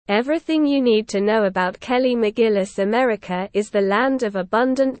Everything you need to know about Kelly Mcgillis. America is the land of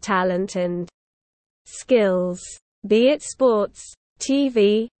abundant talent and skills. Be it sports,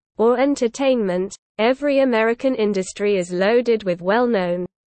 TV, or entertainment, every American industry is loaded with well-known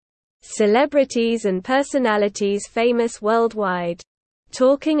celebrities and personalities famous worldwide.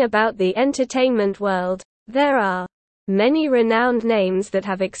 Talking about the entertainment world, there are many renowned names that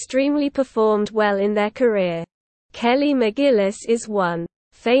have extremely performed well in their career. Kelly Mcgillis is one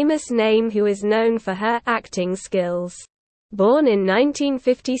famous name who is known for her acting skills. Born in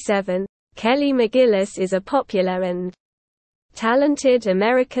 1957, Kelly Mcgillis is a popular and talented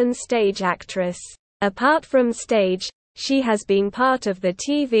American stage actress. Apart from stage, she has been part of the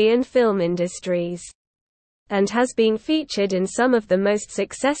TV and film industries, and has been featured in some of the most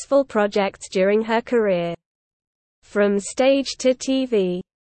successful projects during her career. From stage to TV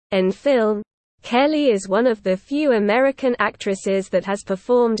and film, Kelly is one of the few American actresses that has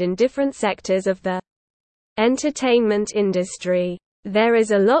performed in different sectors of the entertainment industry. There is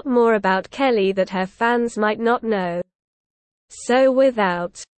a lot more about Kelly that her fans might not know. So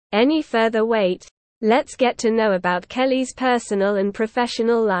without any further wait, let's get to know about Kelly's personal and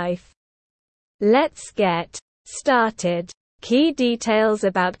professional life. Let's get started. Key details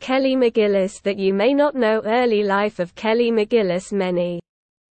about Kelly Mcgillis that you may not know. Early life of Kelly Mcgillis. Many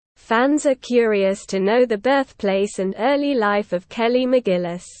fans are curious to know the birthplace and early life of Kelly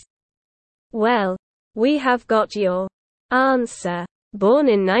Mcgillis. Well, we have got your answer. Born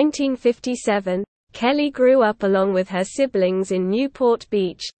in 1957, Kelly grew up along with her siblings in Newport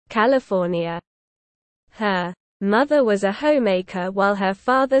Beach, California. Her mother was a homemaker while her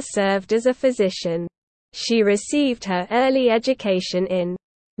father served as a physician. She received her early education in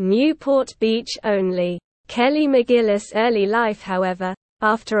Newport Beach only. Kelly Mcgillis' early life, however,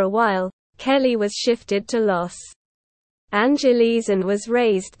 after a while, Kelly was shifted to Los Angeles and was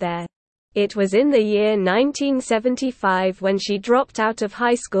raised there. It was in the year 1975 when she dropped out of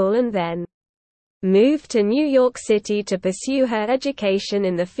high school and then moved to New York City to pursue her education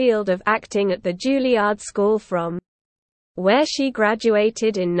in the field of acting at the Juilliard School, from where she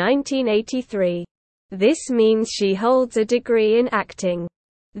graduated in 1983. This means she holds a degree in acting.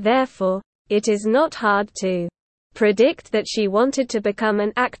 Therefore, it is not hard to predict that she wanted to become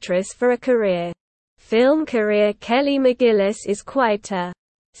an actress for a career. Film career. Kelly Mcgillis is quite a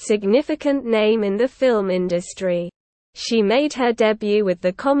significant name in the film industry. She made her debut with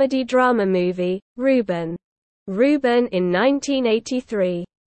the comedy-drama movie, Reuben in 1983.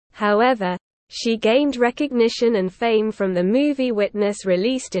 However, she gained recognition and fame from the movie Witness,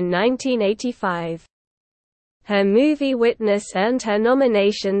 released in 1985. Her movie Witness earned her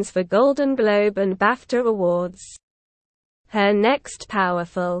nominations for Golden Globe and BAFTA awards. Her next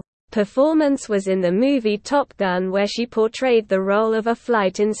powerful performance was in the movie Top Gun, where she portrayed the role of a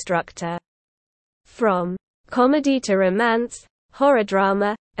flight instructor. From comedy to romance, horror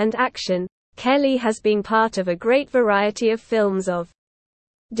drama, and action, Kelly has been part of a great variety of films of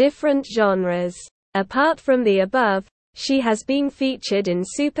different genres. Apart from the above, she has been featured in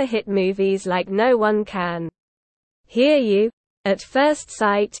super hit movies like No One Can Hear You, At First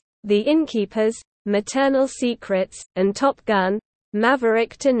Sight, The Innkeepers, Maternal Secrets, and Top Gun: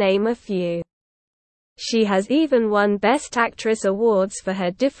 Maverick, to name a few. She has even won Best Actress awards for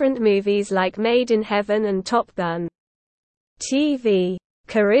her different movies like Made in Heaven and Top Gun. TV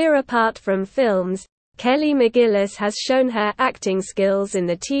career. Apart from films, Kelly Mcgillis has shown her acting skills in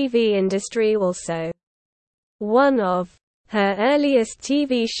the TV industry also. One of her earliest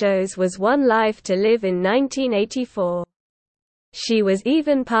TV shows was One Life to Live in 1984. She was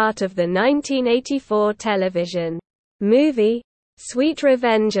even part of the 1984 television movie, Sweet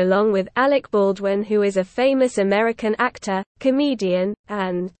Revenge, along with Alec Baldwin, who is a famous American actor, comedian,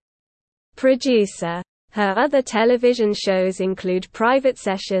 and producer. Her other television shows include Private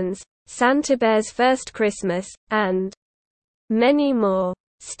Sessions, Santa Bear's First Christmas, and many more.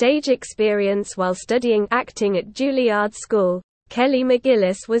 Stage experience. While studying acting at Juilliard School, Kelly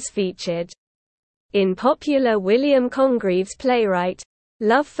Mcgillis was featured in popular William Congreve's playwright,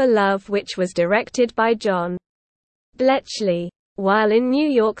 Love for Love, which was directed by John Bletchley. While in New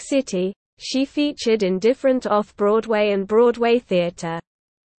York City, she featured in different off-Broadway and Broadway theater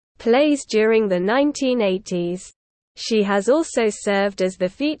plays during the 1980s. She has also served as the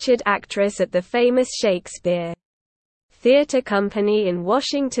featured actress at the famous Shakespeare Theatre Company in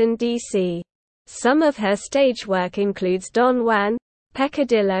Washington, D.C. Some of her stage work includes Don Juan,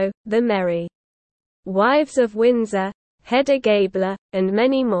 Peccadillo, The Merry Wives of Windsor, Hedda Gabler, and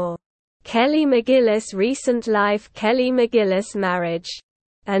many more. Kelly Mcgillis' recent life. Kelly Mcgillis' marriage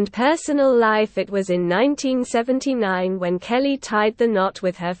and personal life. It was in 1979 when Kelly tied the knot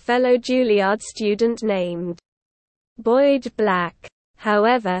with her fellow Juilliard student named Boyd Black.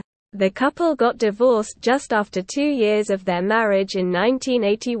 However, the couple got divorced just after 2 years of their marriage in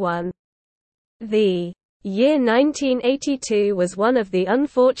 1981. The year 1982 was one of the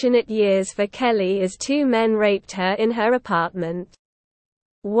unfortunate years for Kelly as 2 men raped her in her apartment.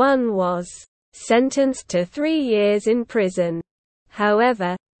 One was sentenced to 3 years in prison.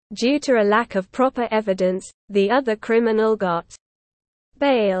 However, due to a lack of proper evidence, the other criminal got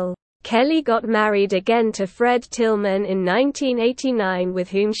bail. Kelly got married again to Fred Tillman in 1989, with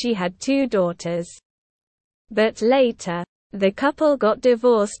whom she had 2 daughters. But later, the couple got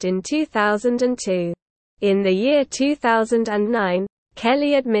divorced in 2002. In the year 2009,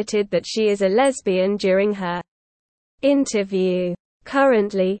 Kelly admitted that she is a lesbian during her interview.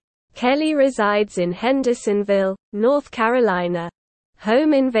 Currently, Kelly resides in Hendersonville, North Carolina.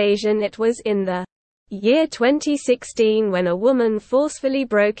 Home invasion. It was in the year 2016 when a woman forcefully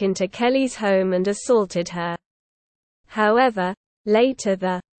broke into Kelly's home and assaulted her. However, later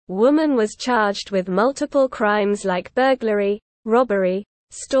the woman was charged with multiple crimes like burglary, robbery,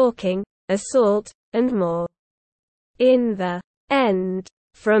 stalking, assault, and more. In the end,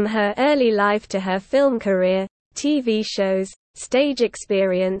 from her early life to her film career, TV shows, stage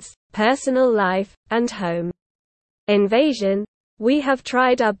experience, personal life, and home invasion, we have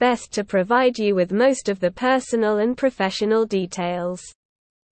tried our best to provide you with most of the personal and professional details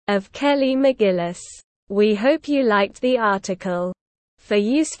of Kelly Mcgillis. We hope you liked the article. For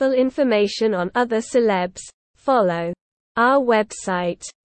useful information on other celebs, follow our website.